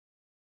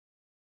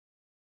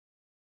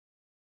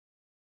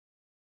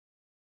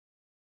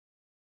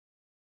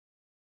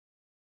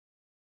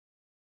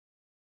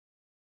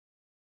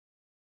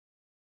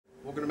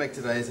What we're going to make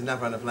today is a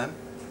Navarin of lamb.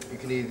 You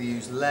can either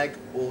use leg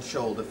or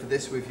shoulder. For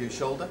this we've used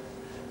shoulder.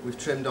 We've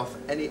trimmed off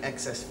any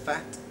excess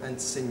fat and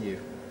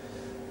sinew.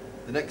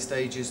 The next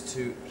stage is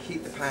to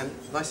heat the pan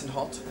nice and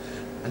hot,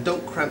 and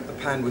don't cramp the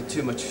pan with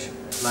too much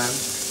lamb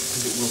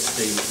because it will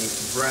steam. It needs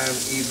to brown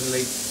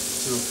evenly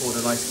to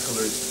afford a nice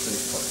colour into the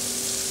finished product.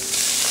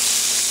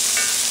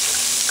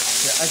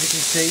 Yeah, as you can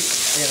see,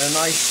 we get a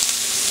nice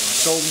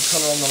golden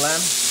colour on the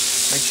lamb.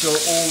 Make sure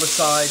all the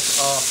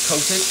sides are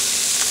coated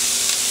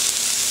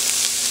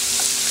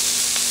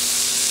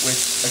with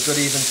a good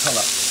even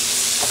colour.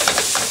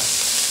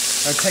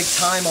 Now take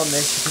time on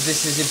this because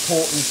this is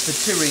important for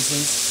two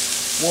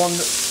reasons. One,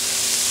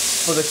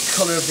 for the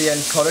colour of the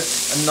end product,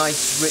 a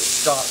nice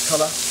rich dark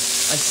colour,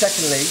 and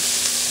secondly,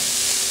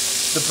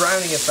 the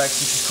browning effect,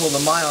 which is called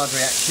the Maillard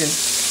reaction,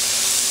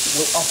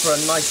 will offer a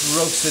nice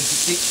roasted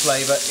deep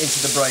flavour into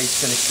the braised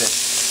finished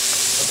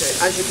dish. Okay,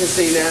 as you can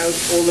see now,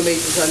 all the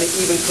meat is an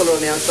even colour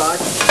on the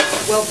outside,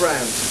 well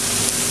browned.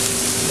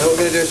 Now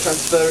what we're going to do is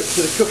transfer it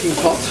to the cooking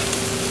pot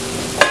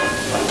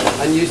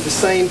and use the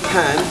same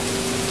pan, a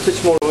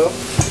touch more oil,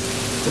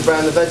 to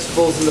brown the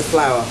vegetables and the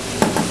flour.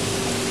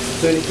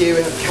 So in here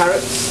we have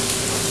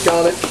carrots,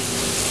 garlic,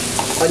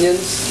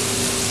 onions.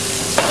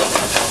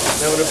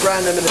 Now we're going to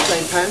brown them in the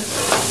same pan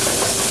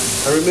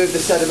and remove the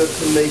sediment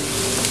from the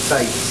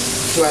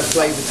base to add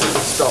flavour to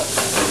the stock.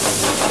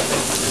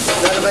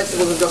 Now the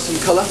vegetables have got some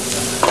colour.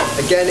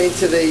 Again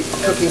into the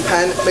cooking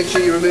pan, make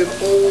sure you remove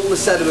all the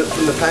sediment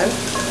from the pan.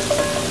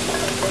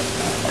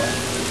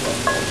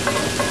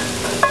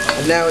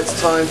 And now it's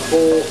time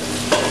for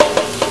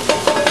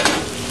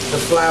the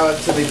flour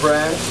to be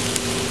browned.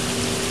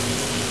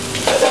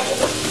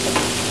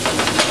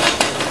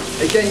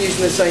 Again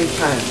using the same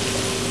pan.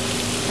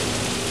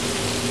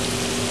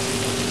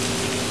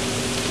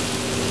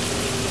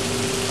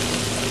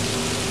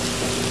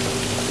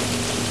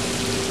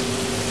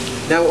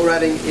 Now what we're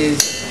adding is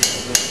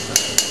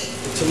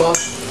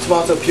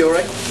tomato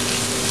puree,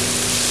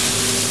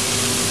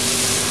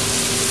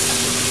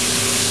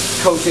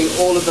 coating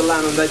all of the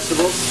lamb and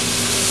vegetables.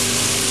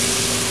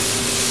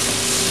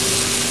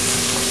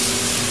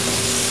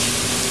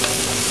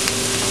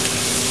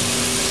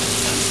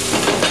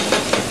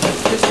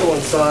 Just to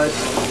one side,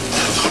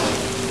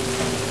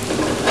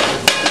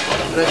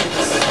 and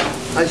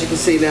as you can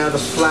see now, the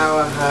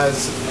flour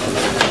has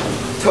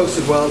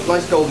toasted well,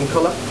 nice golden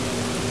colour.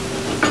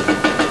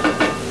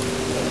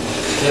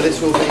 Now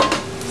this will be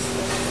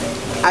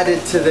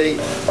added to the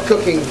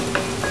cooking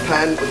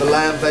pan with the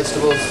lamb,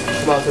 vegetables,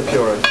 tomato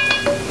puree.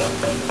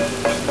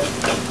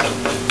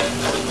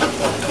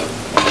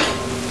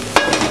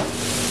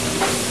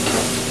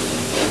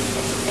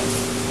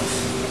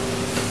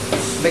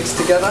 Mix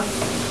together,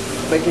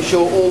 making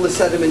sure all the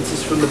sediment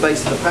is from the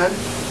base of the pan.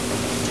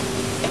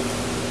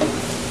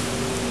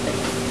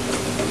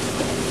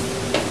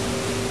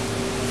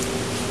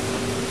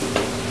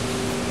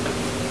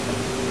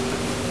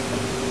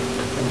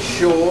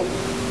 Ensure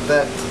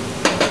that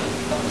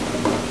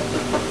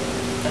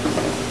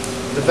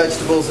the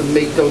vegetables and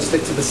meat don't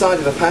stick to the side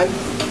of the pan.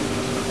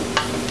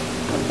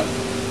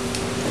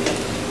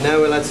 Now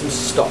we'll add some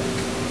stock.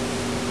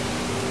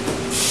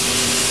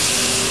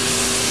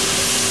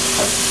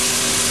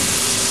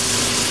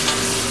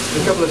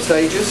 A couple of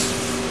stages.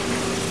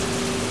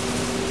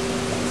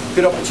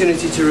 Good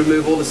opportunity to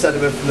remove all the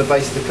sediment from the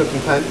base of the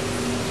cooking pan.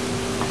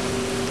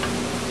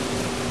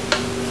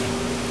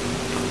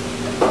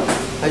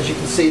 As you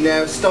can see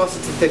now, it's started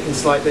to thicken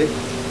slightly.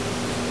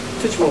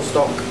 Touch more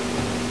stock.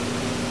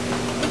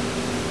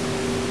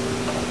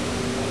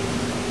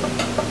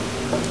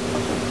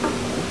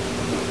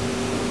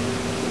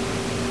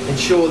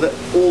 Ensure that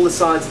all the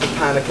sides of the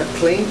pan are kept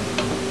clean.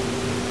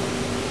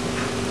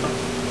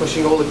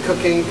 Pushing all the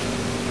cooking,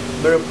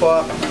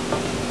 mirepoix,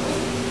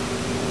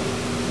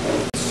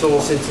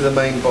 sauce into the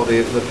main body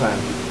of the pan.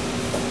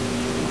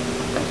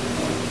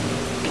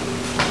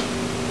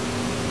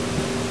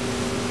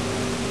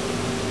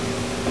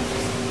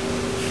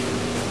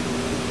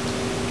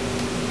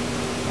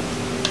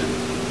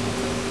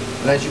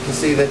 And as you can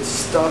see, that's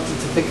started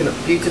to thicken up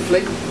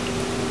beautifully.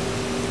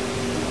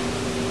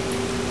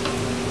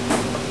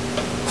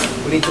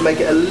 We need to make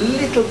it a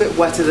little bit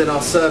wetter than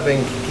our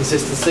serving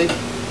consistency.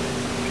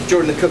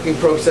 During the cooking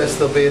process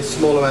there'll be a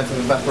small amount of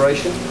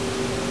evaporation.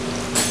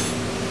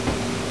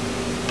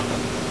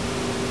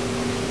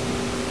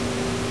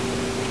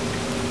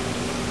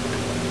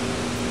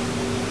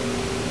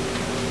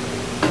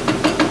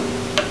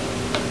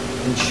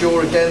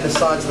 Ensure again the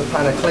sides of the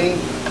pan are clean.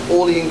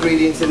 All the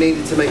ingredients are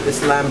needed to make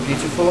this lamb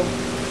beautiful.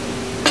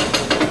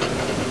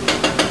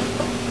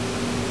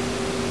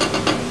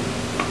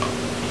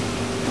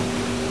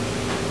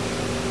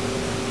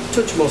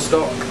 Touch more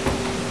stock.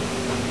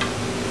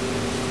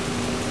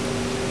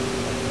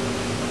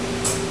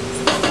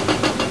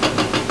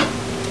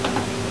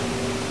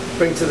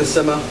 Bring to the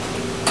simmer,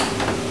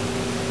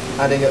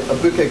 adding a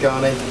bouquet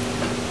garni,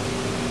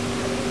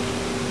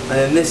 and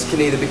then this can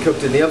either be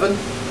cooked in the oven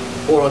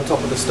or on top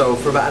of the stove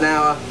for about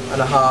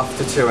 1.5 hours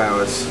to 2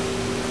 hours.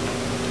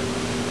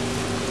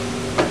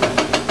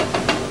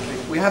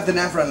 we have the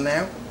Navarin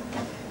now.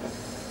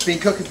 It's been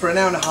cooking for an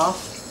hour and a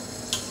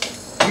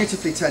half.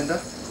 Beautifully tender.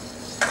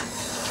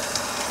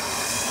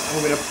 And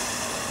we're going to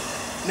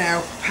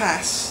now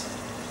pass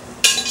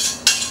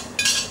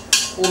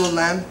all the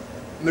lamb,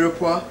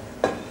 mirepoix,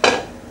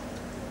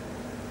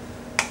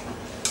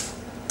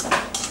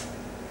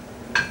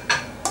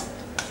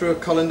 through a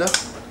colander.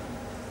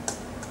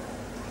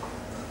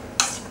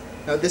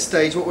 Now at this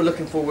stage what we're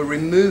looking for, we're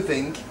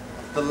removing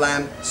the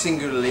lamb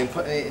singularly and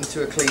putting it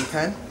into a clean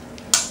pan.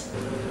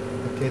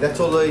 Okay,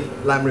 that's all the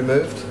lamb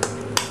removed.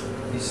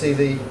 You see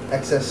the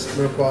excess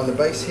mirepoix on the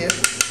base here.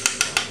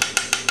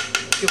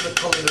 Give the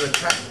colander a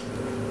tap.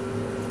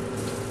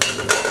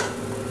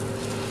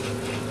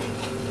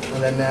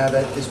 And then now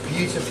that this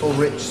beautiful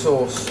rich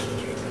sauce,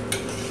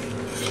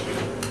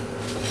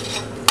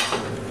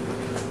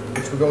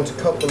 which we're going to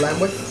coat the lamb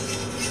with.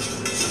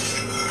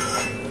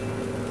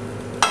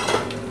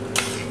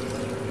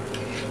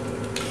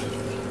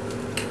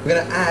 We're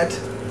going to add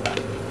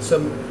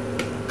some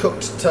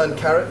cooked turned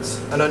carrots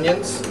and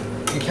onions.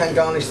 You can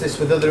garnish this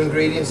with other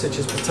ingredients such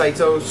as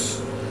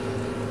potatoes,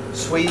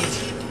 swede,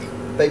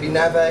 baby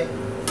nave.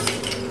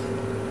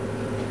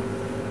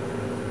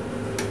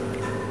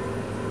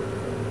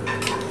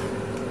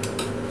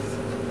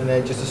 And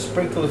then just a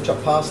sprinkle of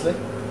chopped parsley.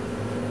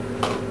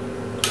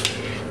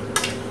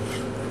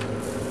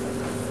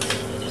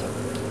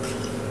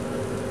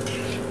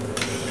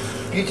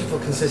 Beautiful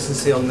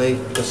consistency on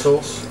the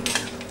sauce.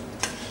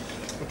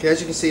 Okay, as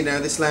you can see now,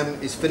 this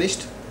lamb is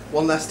finished.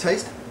 One last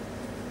taste.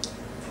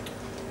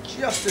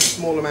 Just a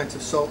small amount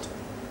of salt.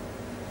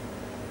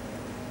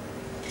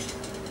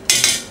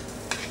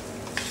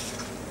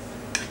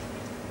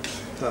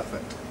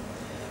 Perfect.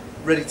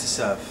 Ready to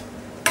serve.